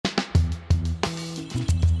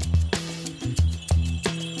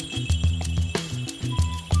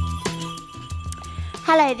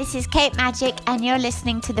Hello, this is Kate Magic and you're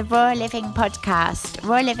listening to the Raw Living podcast.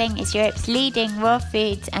 Raw Living is Europe's leading raw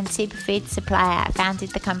foods and superfood supplier. I founded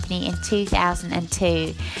the company in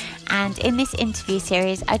 2002. And in this interview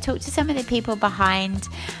series, I talked to some of the people behind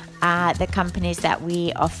the companies that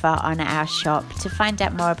we offer on our shop to find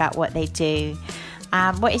out more about what they do.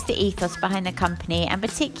 What is the ethos behind the company, and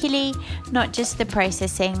particularly not just the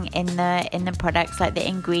processing in the products, like the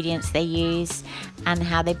ingredients they use and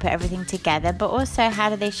how they put everything together, but also how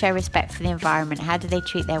do they show respect for the environment, how do they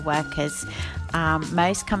treat their workers.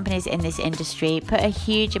 Most companies in this industry put a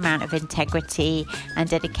huge amount of integrity and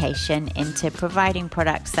dedication into providing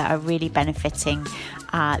products that are really benefiting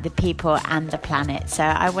the people and the planet. So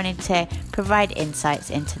I wanted to provide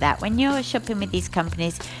insights into that. When you're shopping with these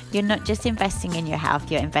companies, you're not just investing in your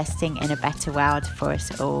health, you're investing in a better world for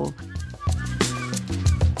us all.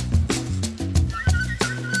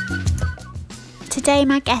 Today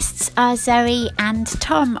my guests are Zoe and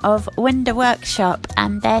Tom of Wunder Workshop,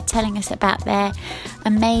 and they're telling us about their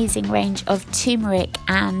amazing range of turmeric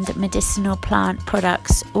and medicinal plant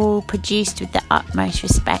products, all produced with the utmost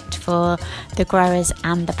respect for the growers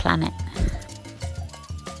and the planet.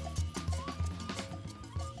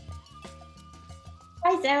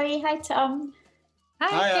 Hi Zoe, hi Tom.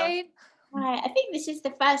 Hi Kate. Hi, I think this is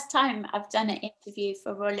the first time I've done an interview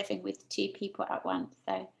for Raw Living with two people at once,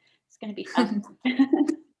 so it's going to be fun.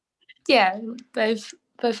 Yeah, both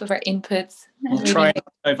of our inputs. We'll try not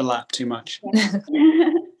to overlap too much. Yeah.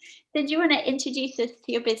 Did you want to introduce us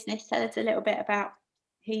to your business? Tell us a little bit about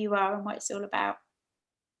who you are and what it's all about.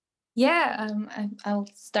 Yeah, I'll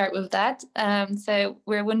start with that. So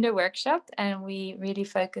we're Wunder Workshop, and we really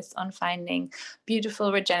focus on finding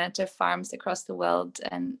beautiful regenerative farms across the world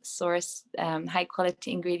and source high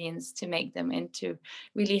quality ingredients to make them into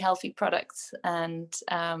really healthy products. And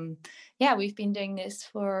we've been doing this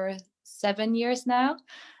for 7 years now,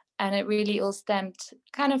 and it really all stemmed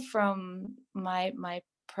kind of from my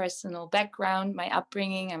personal background, my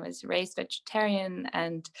upbringing. I was raised vegetarian,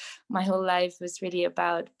 and my whole life was really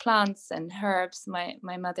about plants and herbs. My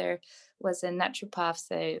mother was a naturopath,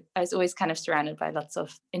 so I was always kind of surrounded by lots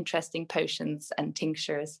of interesting potions and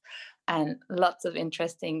tinctures and lots of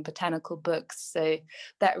interesting botanical books. So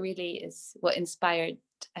that really is what inspired,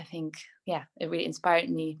 I think, it really inspired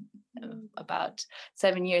me about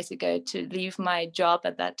 7 years ago to leave my job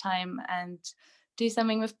at that time and do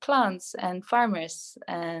something with plants and farmers.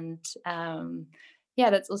 And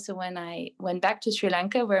that's also when I went back to Sri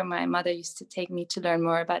Lanka, where my mother used to take me to learn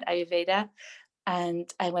more about Ayurveda.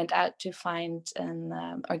 And I went out to find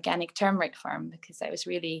an organic turmeric farm, because I was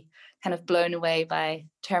really kind of blown away by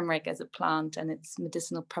turmeric as a plant and its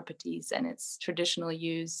medicinal properties and its traditional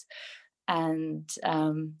use. And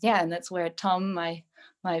and that's where Tom, my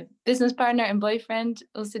business partner and boyfriend,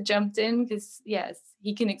 also jumped in, because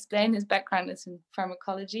he can explain his background is in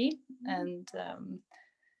pharmacology. And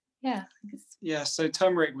so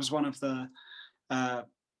turmeric was one of the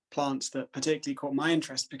plants that particularly caught my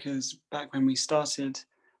interest, because back when we started,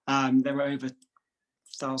 there were over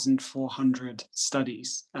 1,400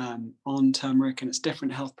 studies on turmeric and its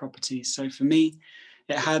different health properties. So for me,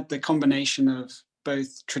 it had the combination of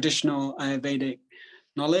both traditional Ayurvedic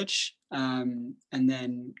knowledge and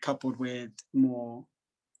then coupled with more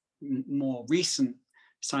recent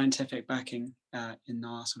scientific backing in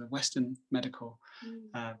our sort of Western medical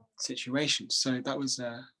situations. So that was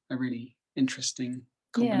a really interesting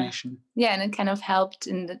combination. Yeah, and it kind of helped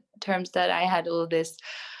in the terms that I had all this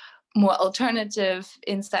more alternative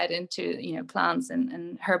insight into plants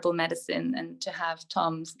and herbal medicine, and to have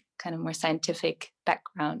Tom's kind of more scientific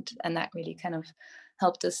background, and that really kind of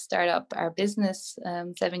helped us start up our business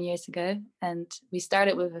 7 years ago. And we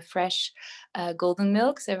started with a fresh golden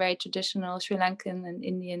milk, so a very traditional Sri Lankan and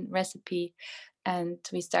Indian recipe. And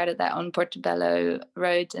we started that on Portobello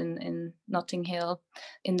Road in Notting Hill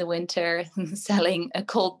in the winter, selling a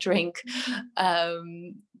cold drink.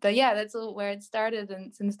 That's all where it started.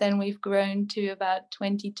 And since then, we've grown to about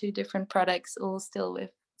 22 different products, all still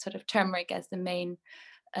with sort of turmeric as the main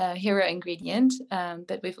hero ingredient.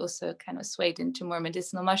 But we've also kind of swayed into more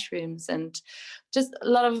medicinal mushrooms and just a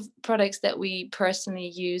lot of products that we personally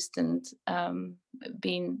used and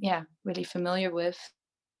been really familiar with.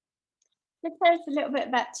 So tell us a little bit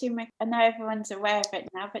about turmeric. I know everyone's aware of it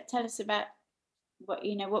now, but tell us about what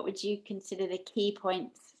would you consider the key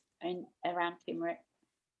points around turmeric?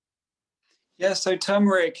 Yeah, so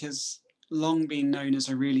turmeric has long been known as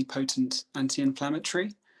a really potent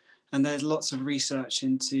anti-inflammatory, and there's lots of research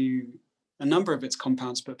into a number of its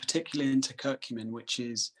compounds, but particularly into curcumin, which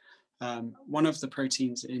is one of the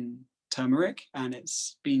proteins in turmeric, and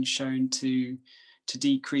it's been shown to to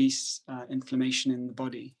decrease inflammation in the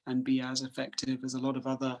body and be as effective as a lot of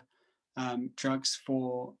other drugs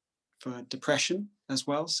for depression as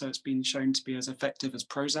well. So it's been shown to be as effective as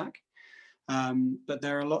Prozac. But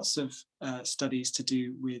there are lots of studies to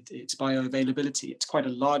do with its bioavailability. It's quite a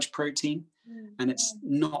large protein and it's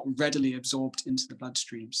not readily absorbed into the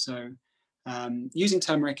bloodstream. So using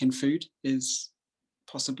turmeric in food is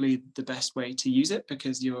possibly the best way to use it,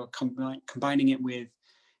 because you're combining it with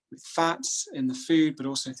fats in the food, but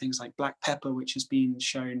also things like black pepper, which has been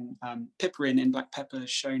shown, piperin in black pepper is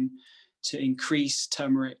shown to increase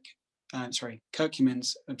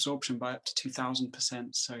curcumin's absorption by up to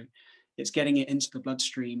 2,000%. So it's getting it into the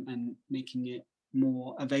bloodstream and making it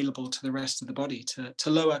more available to the rest of the body to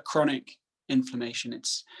lower chronic inflammation.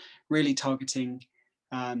 It's really targeting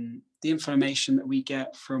the inflammation that we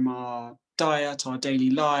get from our diet, our daily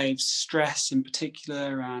lives, stress in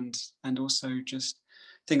particular, and also just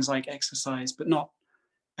things like exercise, but not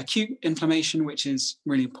acute inflammation, which is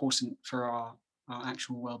really important for our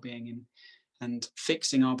actual well-being and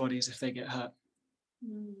fixing our bodies if they get hurt.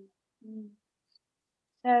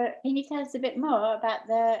 So can you tell us a bit more about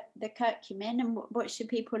the curcumin, and what should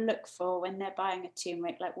people look for when they're buying a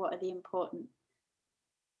turmeric? Like, what are the important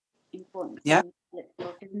things to look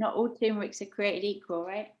for? Because not all turmerics are created equal,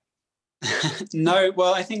 right? No,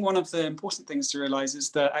 well, I think one of the important things to realize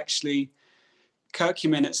is that actually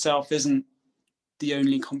curcumin itself isn't the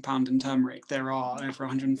only compound in turmeric. There are over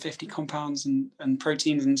 150 compounds and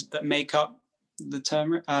proteins that make up the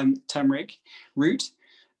turmeric root,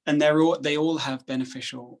 and they all have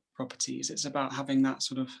beneficial properties. It's about having that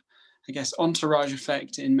sort of, I guess, entourage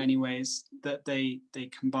effect in many ways, that they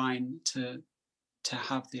combine to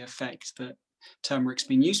have the effect that turmeric's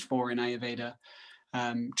been used for in Ayurveda,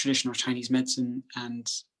 traditional Chinese medicine, and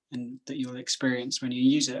that you'll experience when you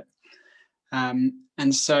use it.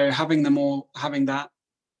 And so having that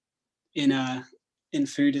in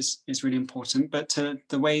food is really important. But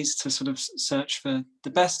the ways to sort of search for the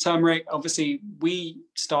best turmeric, obviously we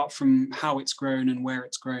start from how it's grown and where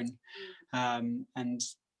it's grown, and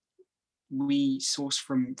we source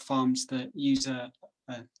from farms that use a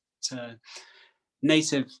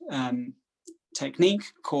native technique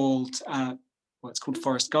called it's called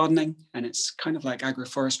forest gardening, and it's kind of like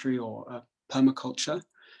agroforestry or permaculture.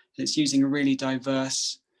 It's using a really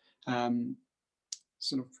diverse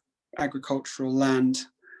sort of agricultural land,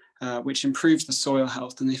 which improves the soil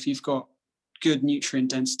health. And if you've got good nutrient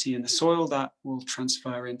density in the soil, that will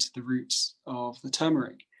transfer into the roots of the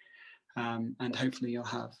turmeric. And hopefully you'll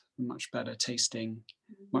have a much better tasting,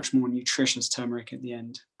 much more nutritious turmeric at the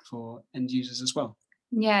end for end users as well.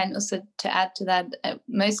 Yeah, and also to add to that,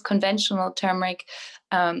 most conventional turmeric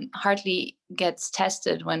hardly gets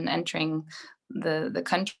tested when entering the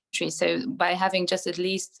country. So by having just at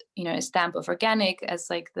least, a stamp of organic as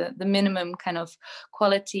like the minimum kind of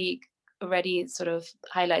quality, already sort of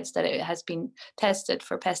highlights that it has been tested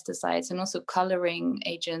for pesticides and also coloring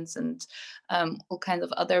agents and all kinds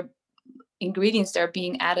of other ingredients that are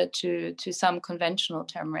being added to some conventional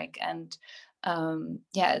turmeric. And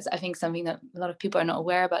it's, I think, something that a lot of people are not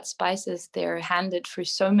aware about. Spices, they're handed through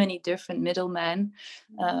so many different middlemen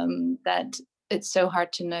that it's so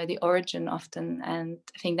hard to know the origin often. And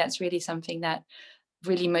I think that's really something that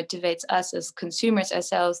really motivates us as consumers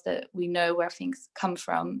ourselves, that we know where things come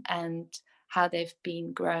from and how they've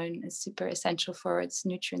been grown is super essential for its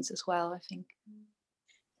nutrients as well, I think.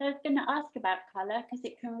 So I was going to ask about colour, because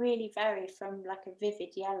it can really vary from like a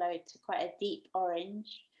vivid yellow to quite a deep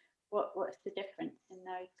orange. What's the difference in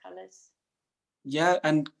those colours? Yeah,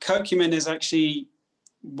 and curcumin is actually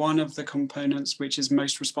one of the components which is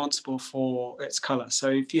most responsible for its colour. So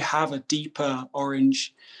if you have a deeper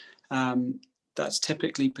orange, that's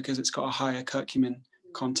typically because it's got a higher curcumin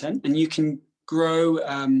content. And you can grow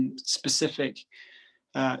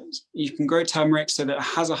you can grow turmeric so that it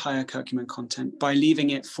has a higher curcumin content by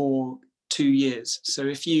leaving it for 2 years. So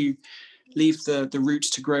if you leave the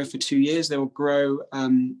roots to grow for 2 years, they will grow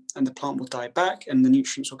and the plant will die back and the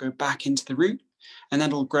nutrients will go back into the root, and then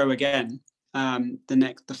it'll grow again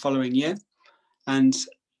the following year. And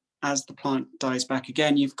as the plant dies back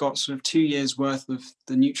again, you've got sort of 2 years worth of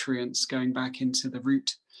the nutrients going back into the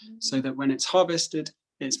root, so that when it's harvested,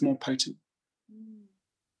 it's more potent.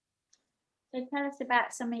 So tell us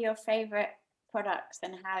about some of your favourite products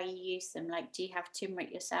and how you use them. Like, do you have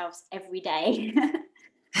turmeric yourselves every day?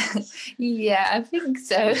 Yeah, I think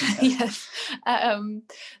so. Yes,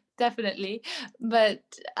 definitely. But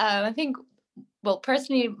I think well,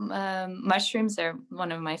 personally, mushrooms are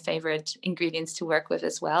one of my favorite ingredients to work with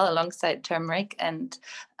as well, alongside turmeric. And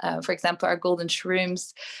for example, our golden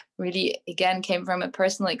shrooms really, again, came from a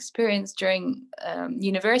personal experience during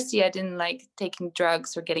university. I didn't like taking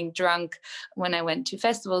drugs or getting drunk when I went to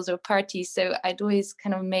festivals or parties. So I'd always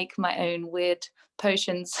kind of make my own weird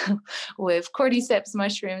potions with cordyceps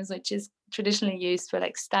mushrooms, which is traditionally used for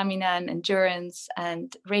like stamina and endurance,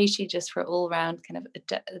 and reishi just for all around kind of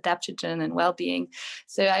adaptogen and well-being.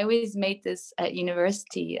 So I always made this at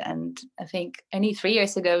university, and I think only 3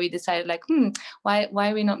 years ago we decided like, why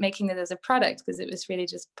are we not making it as a product? Because it was really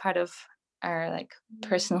just part of our like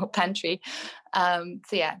personal pantry. So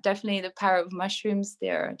yeah, definitely the power of mushrooms.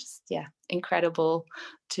 They're just incredible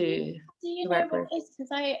to Do you know what it is? Because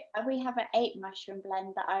we have an 8 mushroom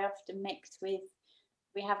blend that I often mix with.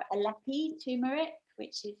 We have Aleppi turmeric,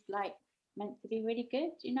 which is like meant to be really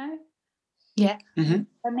good, you know? Yeah. Mm-hmm.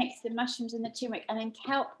 I mix the mushrooms and the turmeric and then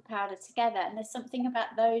kelp powder together. And there's something about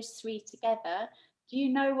those 3 together. Do you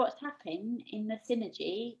know what's happened in the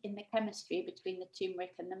synergy, in the chemistry between the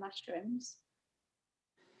turmeric and the mushrooms?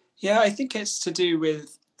 Yeah, I think it's to do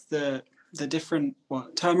with the different.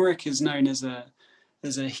 Turmeric is known as a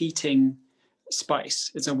heating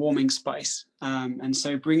spice. It's a warming spice, and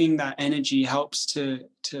so bringing that energy helps to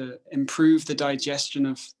improve the digestion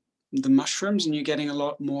of the mushrooms, and you're getting a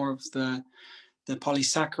lot more of the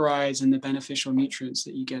polysaccharides and the beneficial nutrients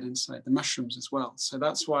that you get inside the mushrooms as well. So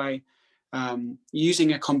that's why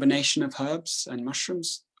using a combination of herbs and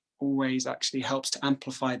mushrooms always actually helps to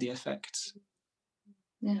amplify the effects.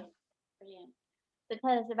 Yeah. Brilliant. So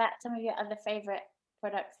tell us about some of your other favorite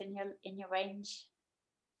products in your range.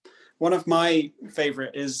 One of my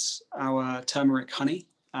favorite is our turmeric honey.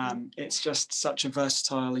 It's just such a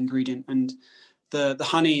versatile ingredient, and the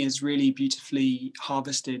honey is really beautifully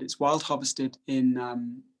harvested. It's wild harvested in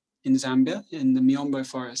Zambia, in the Miombo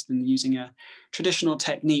forest, and using a traditional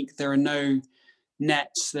technique. There are no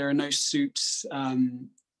nets, there are no suits.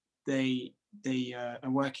 They are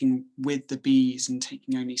working with the bees and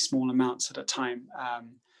taking only small amounts at a time.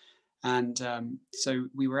 So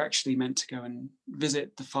we were actually meant to go and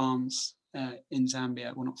visit the farms in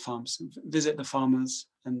Zambia. Well, not farms, visit the farmers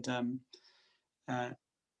and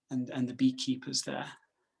the beekeepers there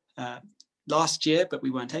last year, but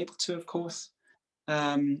we weren't able to, of course.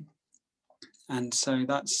 And so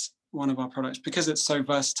that's one of our products. Because it's so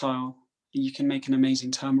versatile, you can make an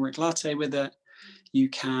amazing turmeric latte with it. You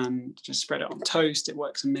can just spread it on toast. It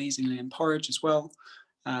works amazingly in porridge as well.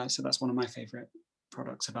 So that's one of my favorite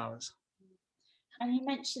products of ours. And you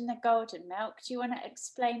mentioned the golden milk. Do you want to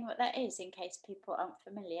explain what that is in case people aren't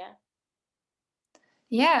familiar?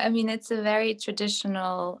 Yeah, I mean, it's a very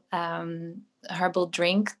traditional herbal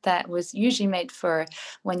drink that was usually made for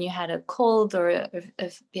when you had a cold or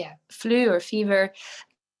a flu or fever.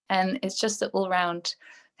 And it's just an all-round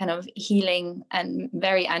kind of healing and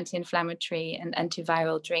very anti-inflammatory and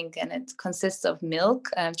antiviral drink. And it consists of milk.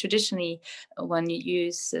 Traditionally, one you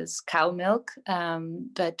use is cow milk,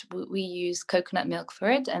 but we use coconut milk for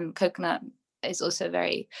it. And coconut is also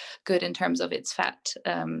very good in terms of its fat,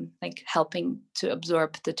 like helping to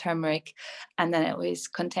absorb the turmeric. And then it always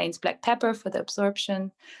contains black pepper for the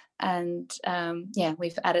absorption. And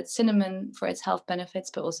we've added cinnamon for its health benefits,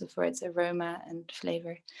 but also for its aroma and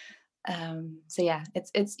flavor.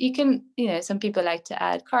 It's you can, some people like to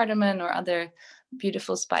add cardamom or other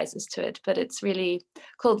beautiful spices to it, but it's really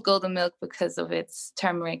called golden milk because of its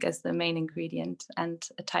turmeric as the main ingredient and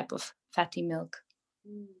a type of fatty milk.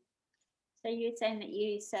 So you're saying that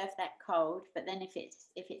you serve that cold, but then if it's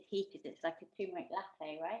heated, it's like a turmeric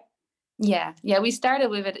latte, right? Yeah. We started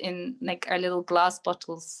with it in like our little glass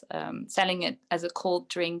bottles, selling it as a cold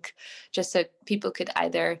drink, just so people could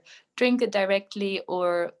either drink it directly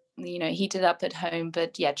or heat it up at home.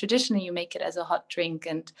 But yeah, traditionally you make it as a hot drink.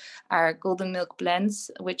 And our golden milk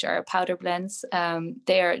blends, which are powder blends,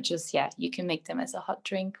 they are just, you can make them as a hot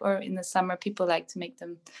drink, or in the summer people like to make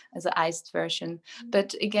them as an iced version.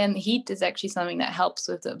 But again, heat is actually something that helps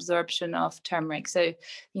with the absorption of turmeric. So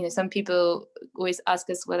some people always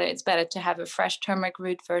ask us whether it's better to have a fresh turmeric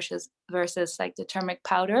root versus like the turmeric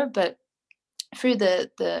powder. But through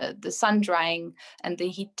the sun drying and the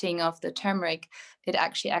heating of the turmeric, it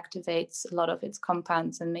actually activates a lot of its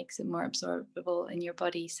compounds and makes it more absorbable in your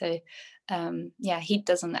body. So heat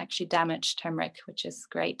doesn't actually damage turmeric, which is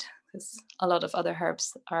great, because a lot of other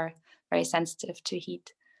herbs are very sensitive to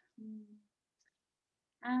heat.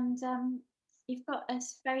 And you've got a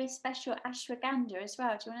very special ashwagandha as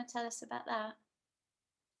well. Do you want to tell us about that?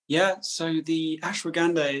 Yeah, so the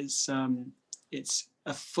ashwagandha is it's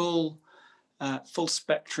a full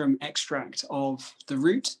spectrum extract of the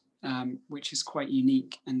root which is quite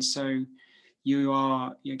unique. And so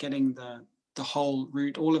you're getting the whole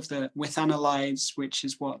root, all of the withanolides, which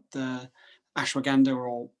is what the ashwagandha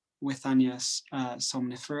or Withania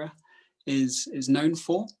somnifera is known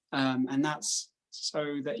for, and that's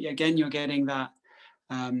so that again you're getting that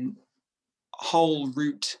whole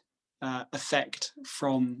root effect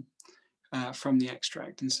from the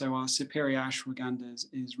extract. And so our superior ashwagandha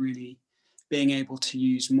is really being able to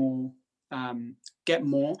use more, get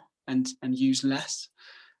more and use less,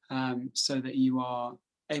 so that you are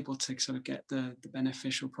able to sort of get the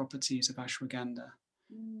beneficial properties of ashwagandha.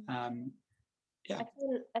 Yeah.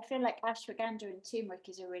 I feel like ashwagandha and turmeric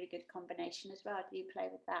is a really good combination as well. Do you play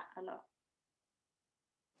with that a lot?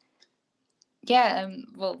 Yeah,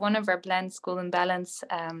 well, one of our blends, Golden Balance,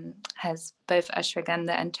 has both ashwagandha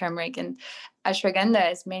and turmeric. And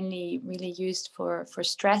ashwagandha is mainly really used for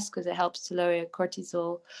stress because it helps to lower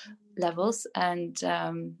cortisol levels. And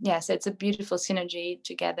so it's a beautiful synergy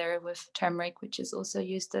together with turmeric, which is also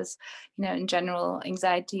used as, in general,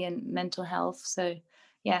 anxiety and mental health. So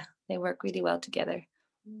yeah, they work really well together.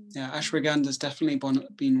 Yeah, ashwagandha has definitely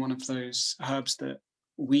been one of those herbs that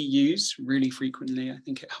we use really frequently. I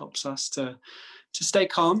think it helps us to stay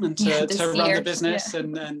calm and to run the business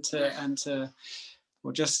and to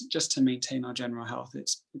well, just to maintain our general health.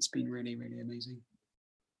 It's been really, really amazing.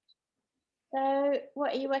 So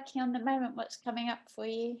what are you working on at the moment? What's coming up for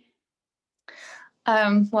you?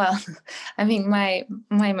 Well, I think my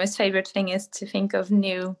most favorite thing is to think of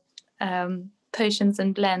new potions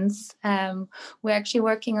and blends. We're actually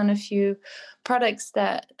working on a few products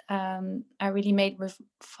that are really made with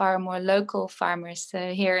far more local farmers.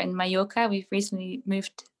 So here in Mallorca, we've recently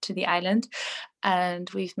moved to the island, and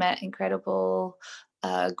we've met incredible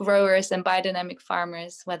growers and biodynamic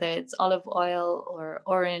farmers, whether it's olive oil or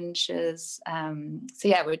oranges. So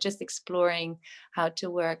yeah, we're just exploring how to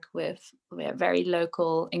work with very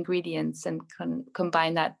local ingredients and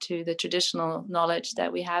combine that to the traditional knowledge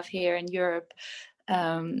that we have here in Europe.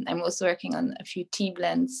 I'm also working on a few tea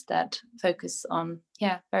blends that focus on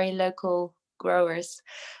very local growers.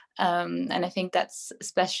 And I think that's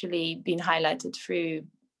especially been highlighted through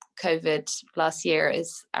COVID last year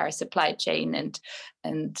is our supply chain,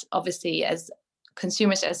 and obviously as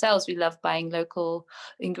consumers ourselves, we love buying local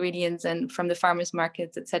ingredients and from the farmers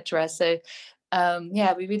markets, etc. So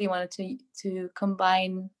we really wanted to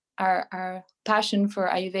combine our passion for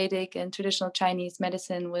Ayurvedic and traditional Chinese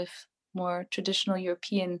medicine with more traditional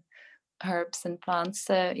European herbs and plants.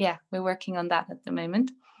 So yeah, we're working on that at the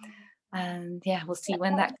moment, and we'll see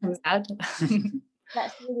when that comes out.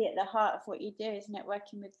 That's really at the heart of what you do, isn't it?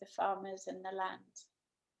 Working with the farmers and the land.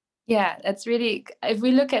 Yeah, that's really, if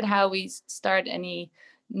we look at how we start any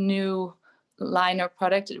new line or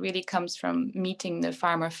product, it really comes from meeting the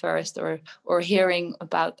farmer first, or hearing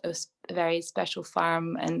about a very special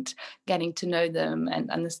farm and getting to know them and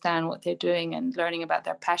understand what they're doing and learning about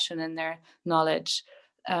their passion and their knowledge.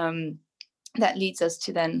 That leads us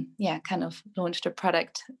to then, kind of launch the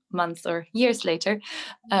product months or years later.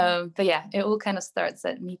 But it all kind of starts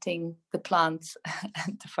at meeting the plants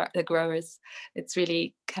and the growers. It's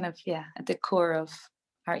really kind of, at the core of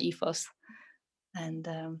our ethos. And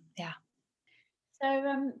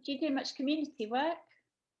So do you do much community work?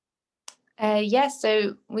 Yes,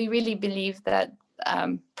 so we really believe that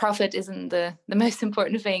profit isn't the most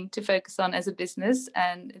important thing to focus on as a business,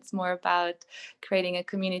 and it's more about creating a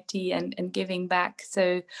community and giving back.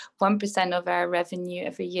 So 1% of our revenue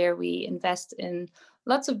every year we invest in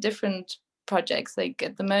lots of different projects. Like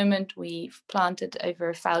at the moment we've planted over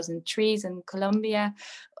 1,000 trees in Colombia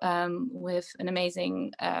with an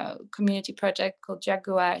amazing community project called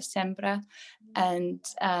Jaguar Sembra, and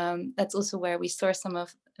that's also where we source some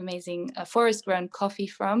of amazing forest grown coffee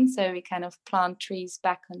from. So we kind of plant trees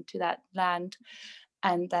back onto that land,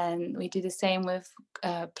 and then we do the same with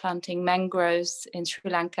planting mangroves in Sri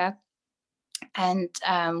Lanka. And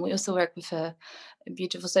we also work with a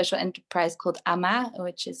beautiful social enterprise called Ama,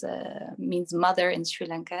 which is means mother in Sri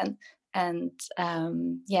Lankan. And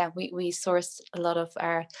we source a lot of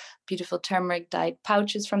our beautiful turmeric dyed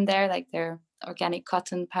pouches from there, like their organic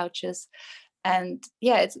cotton pouches. And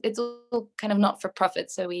it's all kind of not for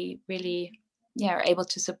profit, so we really are able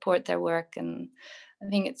to support their work. And I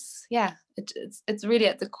think it's really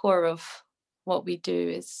at the core of what we do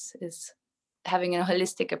is having a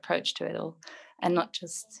holistic approach to it all, and not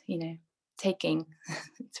just taking.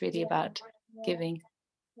 It's really about giving.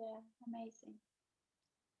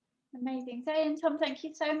 Amazing. So, and Tom, thank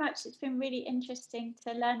you so much. It's been really interesting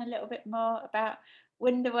to learn a little bit more about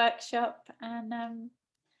Wunder Workshop. And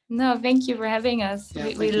no, thank you for having us.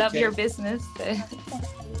 Yeah, we love Kate. your business. So.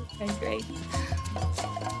 Very great.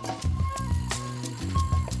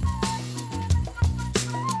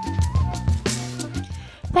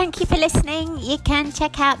 Thank you for listening. You can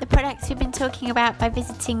check out the products we've been talking about by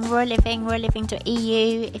visiting Raw Living,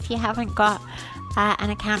 rawliving.eu. If you haven't got an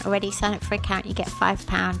account already, sign up for an account. You get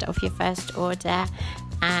 £5 off your first order.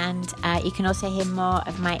 And you can also hear more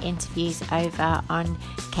of my interviews over on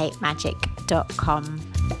capemagic.com.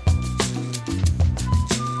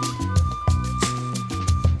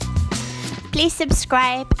 Please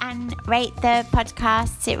subscribe and rate the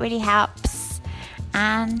podcast. It really helps.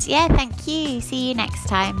 And yeah, thank you. See you next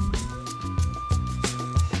time.